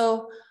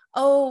 So,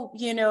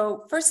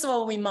 first of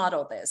all, we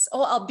model this.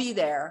 Oh, I'll be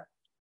there.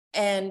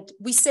 And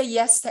we say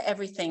yes to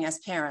everything as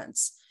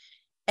parents.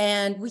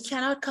 And we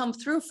cannot come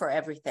through for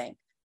everything.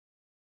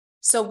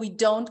 So we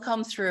don't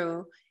come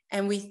through,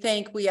 and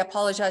we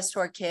apologize to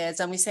our kids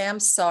and we say, I'm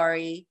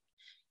sorry.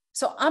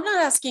 So I'm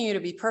not asking you to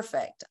be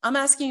perfect. I'm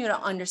asking you to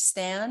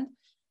understand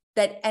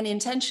that an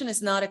intention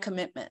is not a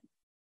commitment.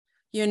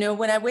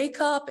 When I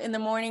wake up in the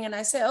morning and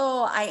I say,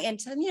 oh, I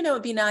intend,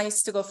 it'd be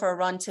nice to go for a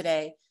run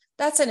today.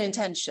 That's an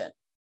intention.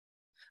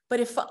 But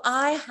if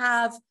I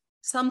have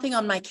something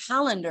on my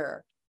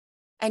calendar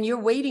and you're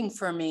waiting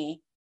for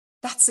me,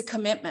 that's a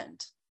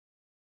commitment.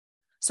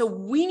 So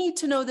we need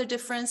to know the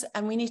difference,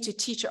 and we need to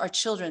teach our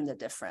children the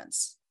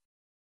difference.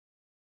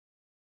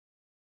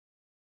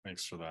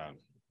 Thanks for that.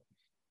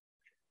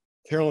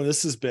 Carolyn,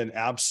 this has been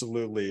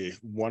absolutely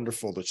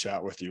wonderful to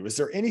chat with you. Is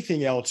there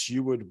anything else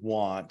you would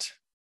want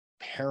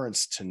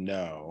parents to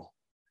know?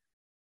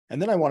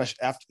 And then I want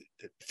to,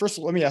 first,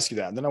 let me ask you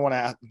that. And then I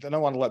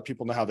want to let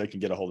people know how they can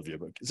get a hold of you.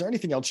 But is there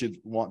anything else you'd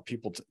want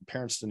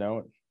parents to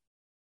know?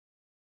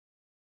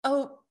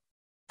 Oh,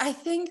 I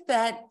think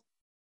that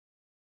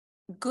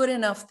good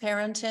enough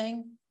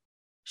parenting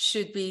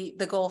should be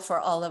the goal for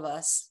all of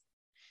us.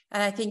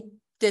 And I think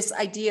this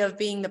idea of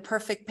being the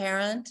perfect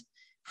parent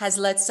has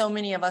led so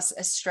many of us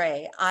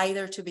astray,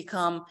 either to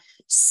become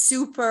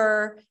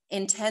super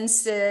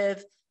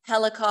intensive,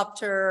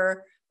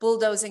 helicopter,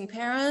 bulldozing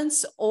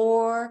parents,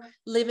 or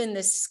live in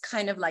this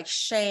kind of like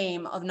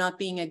shame of not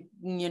being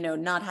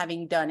not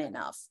having done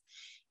enough,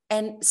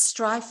 and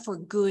strive for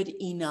good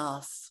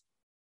enough.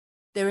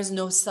 There is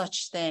no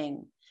such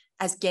thing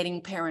as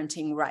getting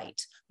parenting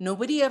right.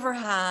 Nobody ever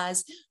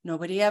has,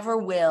 nobody ever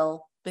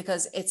will,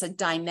 because it's a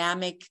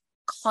dynamic,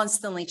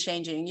 constantly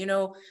changing.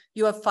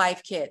 You have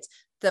 5 kids.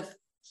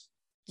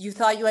 You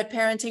thought you had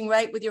parenting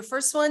right with your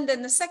first one,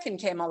 then the second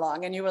came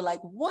along and you were like,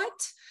 what?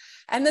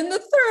 And then the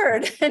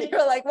third, and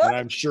you're like, what? And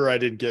I'm sure I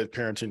didn't get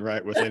parenting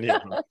right with any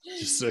of them,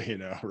 just so you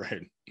know,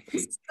 right?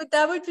 But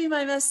that would be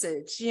my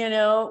message.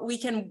 We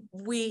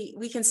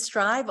can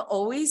strive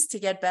always to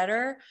get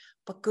better,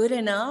 but good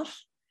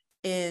enough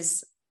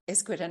is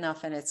good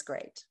enough, and it's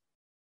great.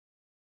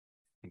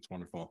 That's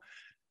wonderful.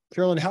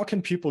 Carolyn, how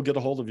can people get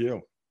a hold of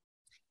you?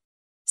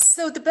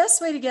 So the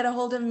best way to get a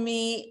hold of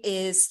me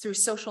is through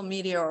social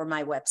media or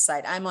my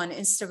website. I'm on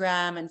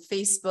Instagram and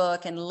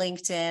Facebook and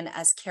LinkedIn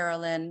as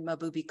Carolyn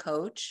Mahboubi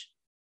Coach.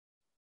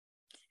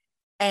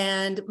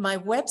 And my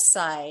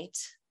website,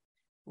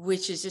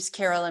 which is just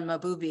Carolyn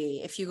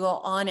Mahboubi, if you go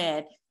on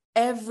it,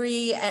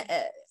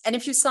 and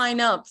if you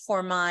sign up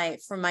for my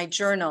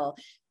journal,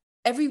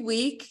 every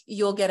week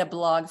you'll get a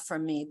blog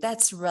from me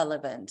that's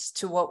relevant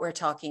to what we're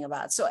talking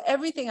about. So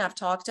everything I've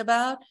talked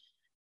about,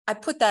 I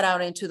put that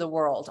out into the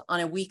world on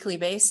a weekly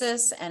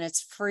basis, and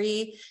it's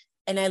free.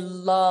 And I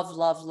love,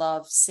 love,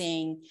 love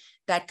seeing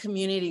that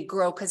community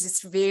grow, because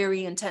it's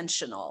very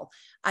intentional.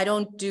 I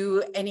don't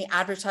do any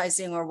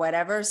advertising or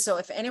whatever. So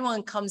if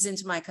anyone comes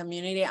into my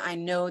community, I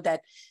know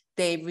that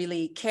they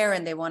really care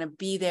and they want to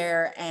be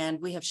there, and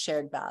we have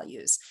shared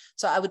values.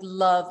 So I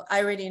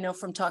already know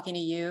from talking to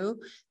you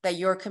that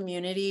your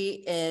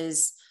community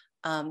is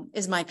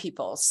my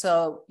people.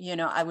 So,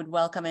 I would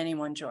welcome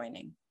anyone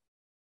joining.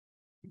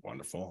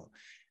 Wonderful.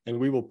 And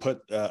we will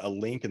put a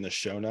link in the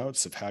show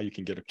notes of how you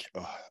can get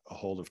a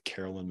hold of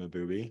Carolyn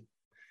Mahboubi.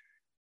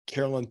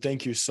 Carolyn,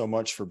 thank you so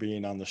much for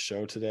being on the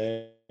show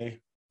today.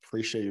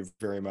 Appreciate you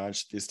very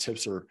much. These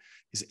tips are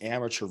these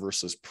amateur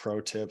versus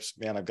pro tips.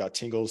 Man, I've got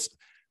tingles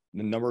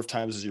the number of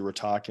times as you were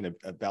talking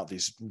about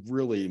these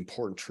really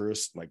important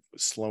truths, like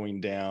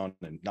slowing down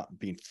and not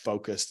being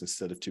focused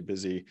instead of too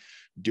busy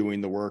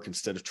doing the work,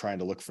 instead of trying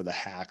to look for the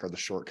hack or the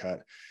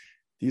shortcut.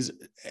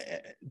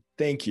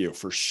 Thank you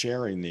for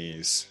sharing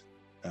these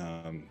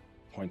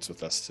points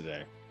with us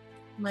today.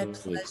 My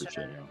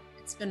pleasure.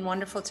 It's been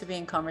wonderful to be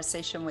in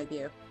conversation with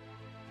you.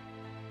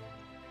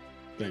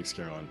 Thanks,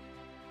 Carolyn.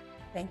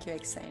 Thank you,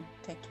 Exane.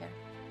 Take care.